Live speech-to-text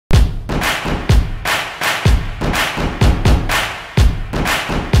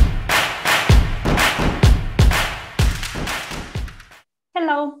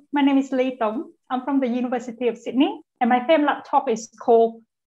Hello, my name is Tong. I'm from the University of Sydney, and my favorite topic is called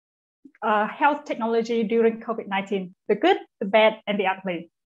health technology during COVID-19, the good, the bad, and the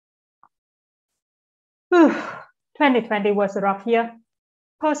ugly. 2020 was a rough year.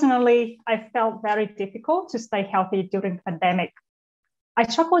 Personally, I felt very difficult to stay healthy during the pandemic. I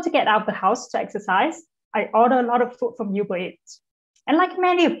struggled to get out of the house to exercise. I order a lot of food from Uber Eats. And like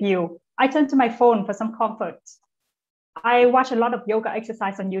many of you, I turned to my phone for some comfort. I watch a lot of yoga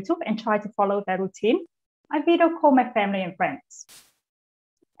exercise on YouTube and try to follow their routine. I video call my family and friends.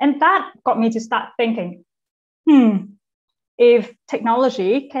 And that got me to start thinking, if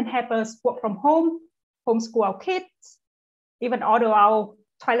technology can help us work from home, homeschool our kids, even order our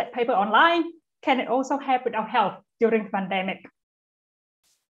toilet paper online, can it also help with our health during the pandemic?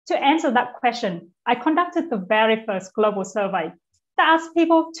 To answer that question, I conducted the very first global survey that asked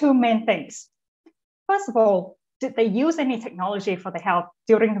people two main things. First of all, did they use any technology for their health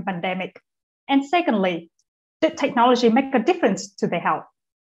during the pandemic? And secondly, did technology make a difference to their health?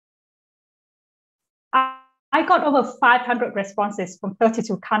 I got over 500 responses from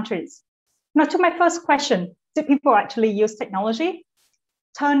 32 countries. Now, to my first question, did people actually use technology?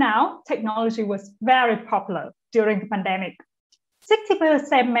 Turns out, technology was very popular during the pandemic.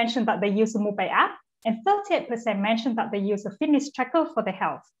 60% mentioned that they use a mobile app, and 38% mentioned that they use a fitness tracker for their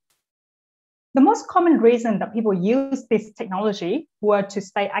health. The most common reason that people use this technology were to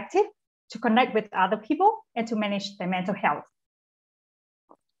stay active, to connect with other people, and to manage their mental health.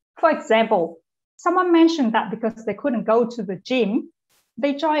 For example, someone mentioned that because they couldn't go to the gym,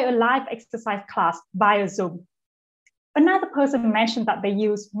 they joined a live exercise class via Zoom. Another person mentioned that they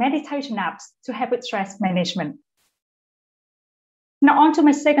use meditation apps to help with stress management. Now on to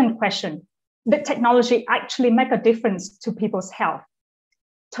my second question. Did technology actually make a difference to people's health?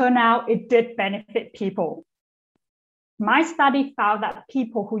 Turns out it did benefit people. My study found that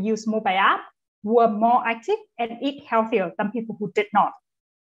people who use mobile app were more active and eat healthier than people who did not.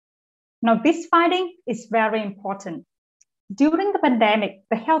 Now, this finding is very important. During the pandemic,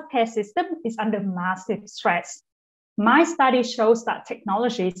 the healthcare system is under massive stress. My study shows that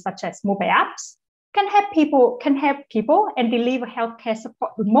technologies such as mobile apps can help people and deliver healthcare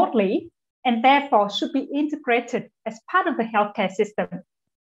support remotely, and therefore should be integrated as part of the healthcare system.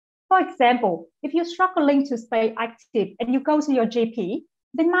 For example, if you're struggling to stay active and you go to your GP,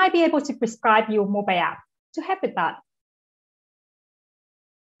 they might be able to prescribe you a mobile app to help with that.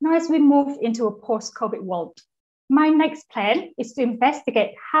 Now, as we move into a post-COVID world, my next plan is to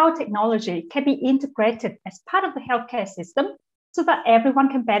investigate how technology can be integrated as part of the healthcare system so that everyone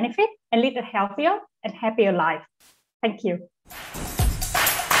can benefit and lead a healthier and happier life. Thank you.